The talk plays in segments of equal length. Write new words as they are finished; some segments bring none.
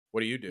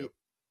What do you do?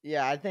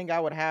 Yeah, I think I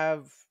would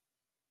have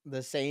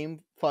the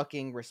same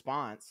fucking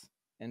response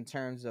in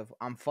terms of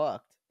I'm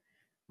fucked.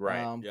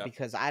 Right. Yep.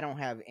 Because I don't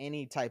have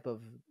any type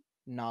of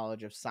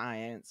knowledge of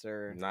science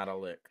or Not a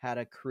lick. how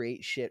to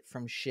create shit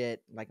from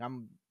shit. Like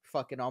I'm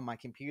fucking on my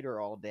computer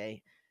all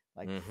day.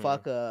 Like Mm-hmm.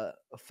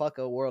 fuck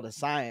a world of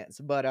science.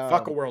 But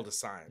Fuck a world of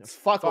science.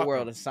 fuck a Fuck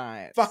world them. of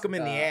science. Fuck them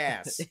in the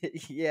ass,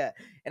 Yeah.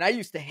 And I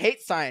used to hate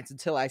science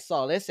until I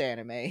saw this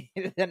anime.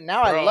 And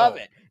now I love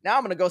bro. it. Now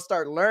I'm gonna go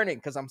start learning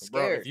because I'm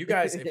Bro, scared. if you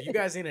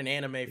guys need an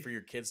anime for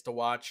your kids to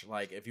watch,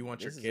 like if you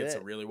want your This is kids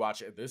to it. really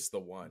watch it, this is the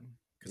one.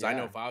 Because I know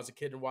Yeah. if I was a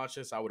kid and watched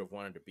this, I would have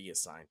wanted to be a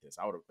scientist.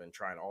 I would have been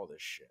trying all this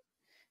shit.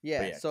 But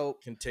Yeah. yeah, So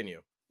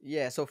continue.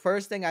 yeah. So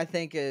first thing I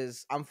think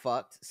is I'm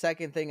fucked.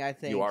 Second thing I You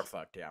think are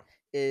fucked, yeah.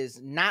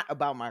 is not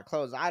about my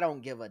clothes. I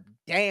don't give a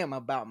damn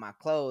about my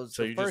clothes.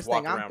 So The you just first walk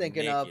thing I'm around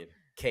thinking naked, of,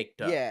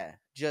 caked up, yeah,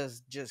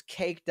 just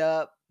caked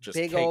up, just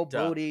big old caked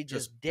up, booty,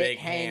 just just dick big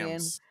hanging,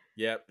 hams.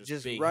 Yep,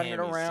 just big running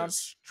hammies, around. just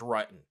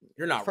strutting.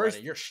 You're not First,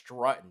 running, you're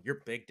strutting.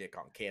 You're big dick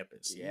on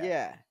campus. Yeah,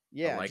 yeah, I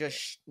yeah, like it.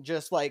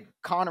 just like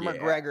Conor Yeah.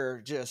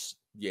 McGregor, just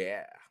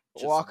Just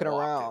walking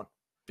around,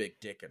 big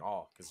dick and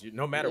all. Because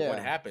no matter what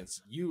yeah,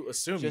 happens, you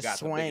assume you just got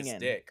the biggest swinging,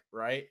 dick,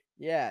 right?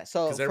 yeah.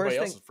 So Because everybody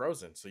first else is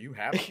frozen, so you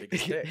have the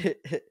biggest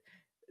dick. thing,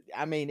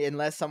 I mean,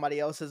 unless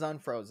somebody else is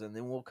unfrozen,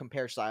 then we'll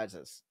compare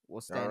sizes. We'll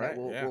All stand right,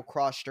 it. yeah. We'll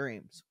cross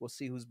streams. We'll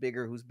see who's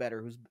bigger, who's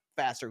better, who's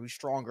faster, who's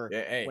stronger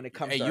Yeah, when it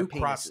comes hey, to our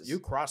penises. you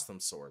cross them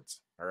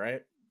swords, all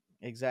right?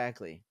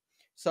 Exactly.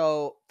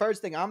 So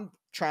first thing I'm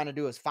trying to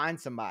do is find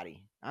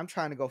somebody. I'm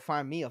trying to go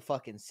find me a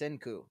fucking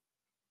senku.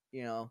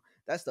 You know,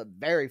 that's the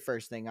very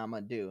first thing I'm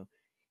gonna do.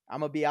 I'm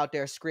gonna be out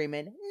there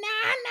screaming,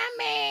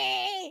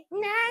 "Naname,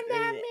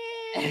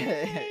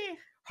 Naname,"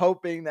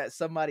 hoping that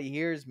somebody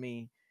hears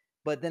me.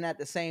 But then at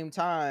the same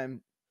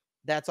time,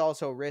 that's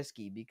also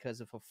risky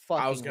because if a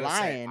I was fucking gonna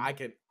say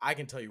lion, I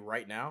can tell you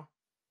right now,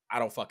 I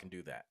don't fucking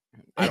do that.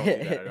 I don't do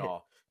that at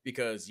all.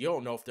 Because you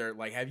don't know if they're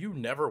like, have you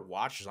never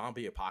watched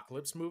zombie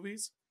apocalypse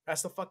movies?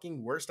 That's the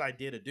fucking worst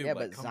idea to do. yeah,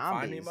 Like, but come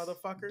find me, zombies,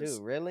 motherfuckers.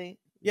 dude, really?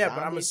 Yeah, but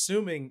I'm Zombies?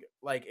 assuming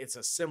like it's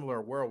a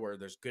similar world where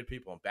there's good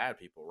people and bad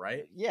people,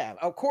 right? Yeah,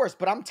 of course,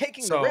 but I'm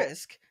taking the So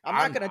risk. I'm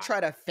not gonna try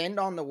to fend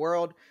on the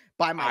world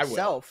by I will.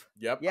 myself.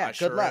 Yep, Yeah, I good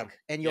sure am. luck,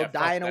 and you'll Yeah, die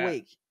fuck in a that.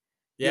 week.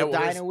 Yeah, You'll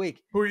well, die in a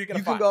week. who are you gonna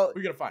You can find? go. Who are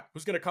you gonna find?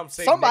 Who's gonna come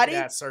save Somebody,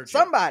 naked ass surgeon?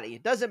 somebody.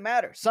 It doesn't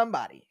matter.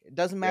 Somebody. It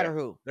doesn't Yeah, matter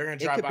who. they're gonna It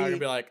drive could by and be.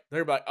 be like,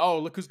 oh,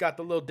 look who's got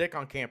the little dick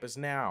on campus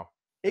now,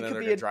 and It then could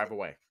they're be. gonna drive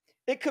away.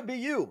 It could be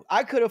you.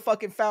 I could have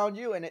fucking found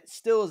you, and it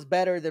still is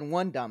better than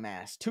one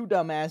dumbass. Two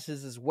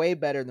dumbasses is way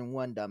better than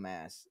one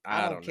dumbass.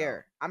 I don't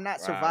care. I'm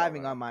not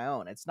surviving on my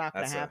own. It's not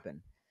gonna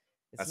happen.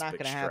 It's not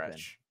gonna happen.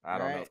 I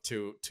don't know if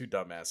two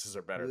dumbasses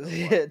are better than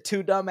one.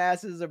 Two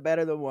dumbasses are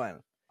better than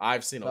one.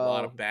 I've seen a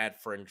lot of bad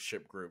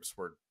friendship groups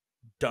where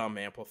dumb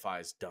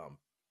amplifies dumb,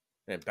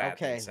 and bad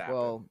things happen.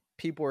 Well,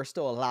 people are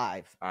still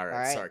alive. All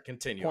right, sorry.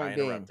 Continue. I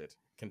interrupted.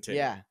 Continue.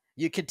 Yeah,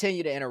 you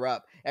continue to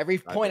interrupt. Every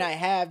point I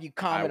have, you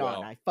comment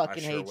on. I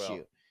fucking hate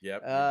you.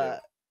 Yep. You do.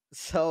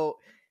 So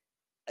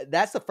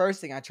that's the first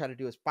thing I try to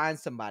do is find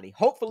somebody.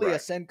 Hopefully a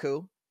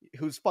senku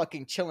who's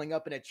fucking chilling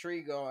up in a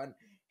tree going,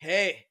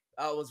 "Hey,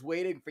 I was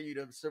waiting for you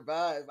to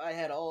survive. I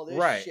had all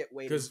this shit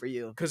waiting for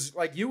you." Because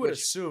like you would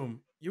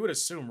assume,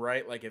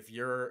 right? Like if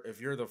you're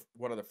the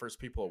one of the first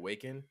people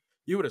awakened,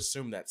 you would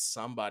assume that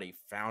somebody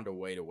found a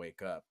way to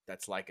wake up.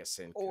 That's like a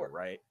senku,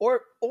 right?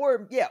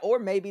 Or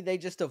maybe they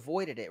just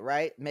avoided it,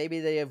 right? Maybe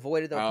they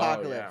avoided the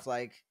apocalypse,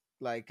 like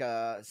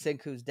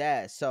Senku's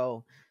dad.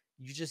 So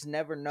you just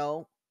never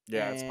know.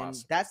 Yeah, it's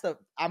possible. That's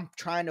I'm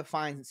trying to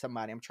find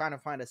somebody. I'm trying to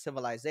find a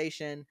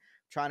civilization.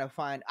 Trying to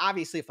find,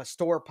 obviously, if a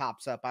store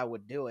pops up, I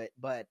would do it.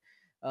 But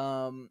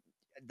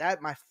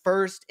that my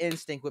first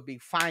instinct would be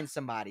find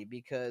somebody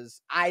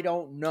because I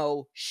don't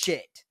know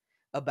shit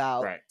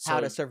about how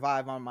to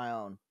survive on my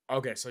own.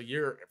 Okay, so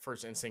your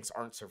first instincts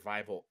aren't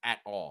survival at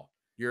all.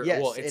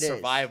 It's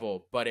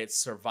survival, but it's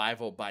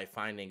survival by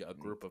finding a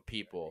group of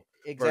people.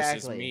 Exactly.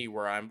 Versus me,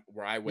 where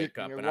I wake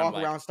up and I'm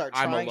like, start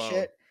trying I'm alone.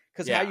 Shit.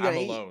 Because yeah, how you gonna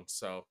I'm eat? alone,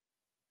 so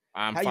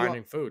I'm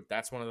finding food.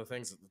 That's one of the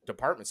things.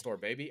 Department store,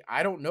 baby.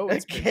 I don't know.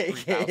 It's been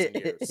 3,000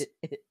 years.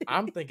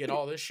 I'm thinking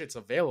all this shit's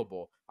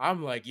available.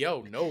 I'm like,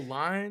 yo, no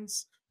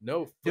lines,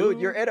 no food. Dude,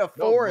 you're in a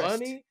forest,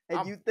 money,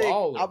 and you think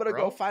I'm gonna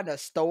go find a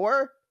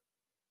store?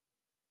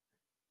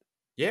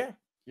 Yeah,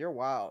 you're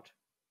wild.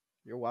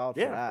 You're wild.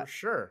 Yeah, for that.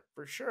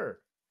 For sure.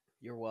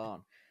 You're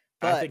wild.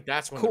 But I think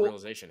that's when the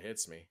realization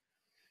hits me.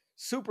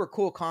 Super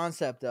cool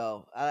concept,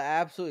 though. I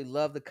absolutely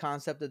love the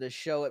concept of the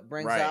show. It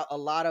brings out a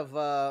lot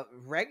of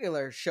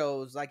regular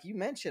shows, like you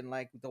mentioned,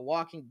 like The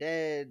Walking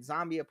Dead,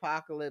 zombie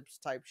apocalypse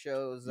type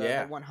shows.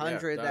 The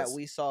 100 that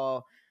we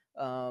saw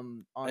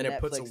on and it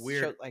Netflix,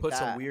 puts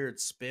a weird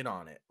spin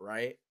on it,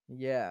 right?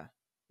 Yeah,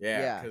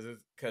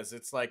 because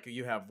it's like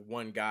you have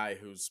one guy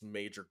whose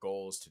major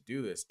goal is to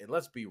do this, and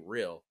let's be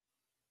real,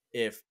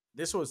 if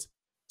this was.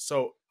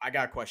 So I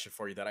got a question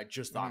for you that I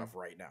just thought of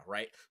right now,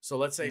 right? So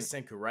let's say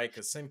Senku, right?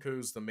 Because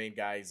Senku's the main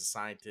guy. He's a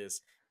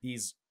scientist.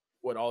 He's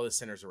what all this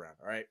centers around,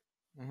 all right?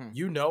 Mm-hmm.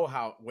 You know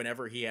how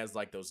whenever he has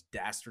like those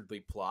dastardly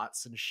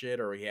plots and shit,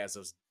 or he has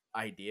those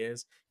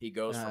ideas, he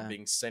goes from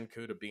being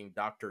Senku to being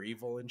Dr.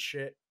 Evil and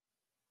shit.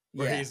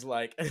 Where Yeah. he's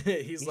like,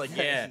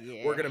 yeah,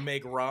 we're Yeah. gonna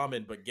make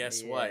ramen, but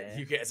guess what? Yeah.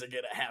 You guys are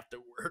gonna have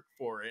to work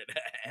for it.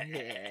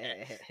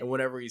 Yeah. And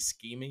whenever he's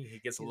scheming, he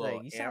gets a He's little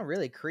like, you sound amped.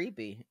 really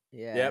creepy.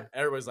 Yeah. Yep,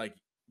 everybody's like,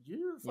 you're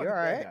a You're fucking all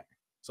bad right. guy.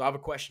 So I have a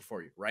question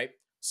for you, right?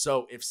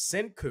 So if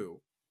Senku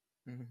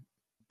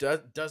Mm-hmm.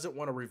 doesn't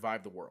want to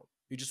revive the world,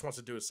 he just wants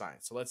to do his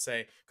science. So let's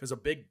say, because a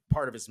big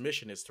part of his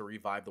mission is to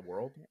revive the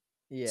world.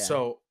 Yeah.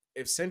 So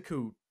if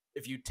Senku,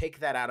 if you take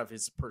that out of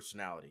his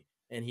personality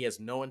and he has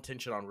no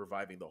intention on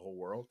reviving the whole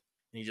world,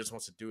 and he just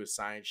wants to do his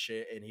science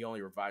shit, and he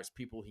only revives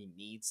people he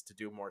needs to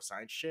do more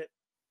science shit,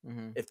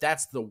 Mm-hmm. if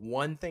that's the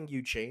one thing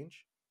you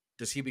change,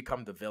 does he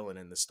become the villain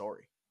in the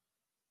story?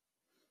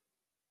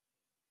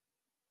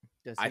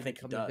 Does I he think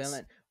he become the does.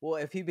 villain? Well,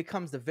 if he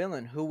becomes the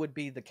villain, who would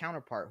be the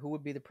counterpart? Who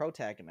would be the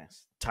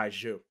protagonist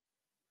Taiju.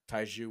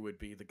 Taiju would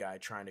be the guy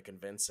trying to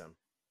convince him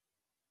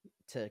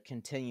to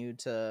continue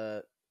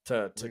to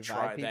to revive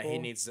try that he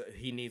people?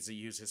 needs to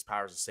use his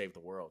powers to save the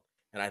world.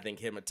 And I think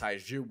him and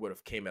Taiju would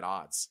have came at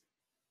odds,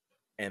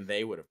 and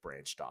they would have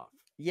branched off.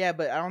 Yeah,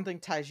 but I don't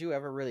think Taiju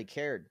ever really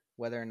cared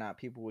whether or not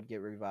people would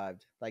get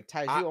revived. Like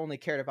Taiju I only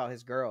cared about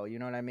his girl. You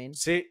know what I mean?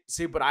 see,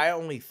 but I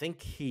only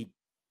think he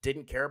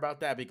didn't care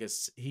about that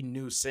because he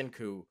knew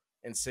Senku,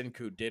 and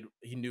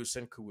he knew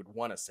Senku would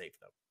want to save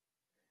them.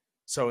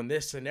 So in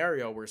this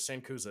scenario where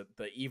Senku's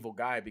the evil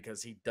guy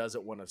because he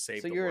doesn't want to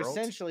save So the you're world,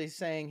 essentially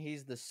saying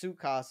he's the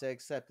Tsukasa,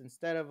 except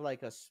instead of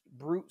like a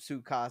brute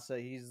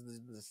Tsukasa, he's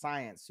the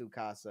science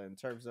Tsukasa in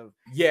terms of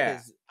yeah,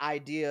 his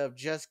idea of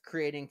just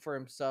creating for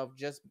himself,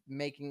 just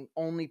making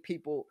only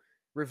people,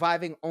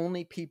 reviving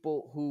only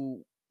people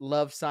who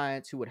love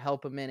science, who would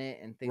help him in it,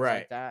 and things right.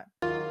 like that.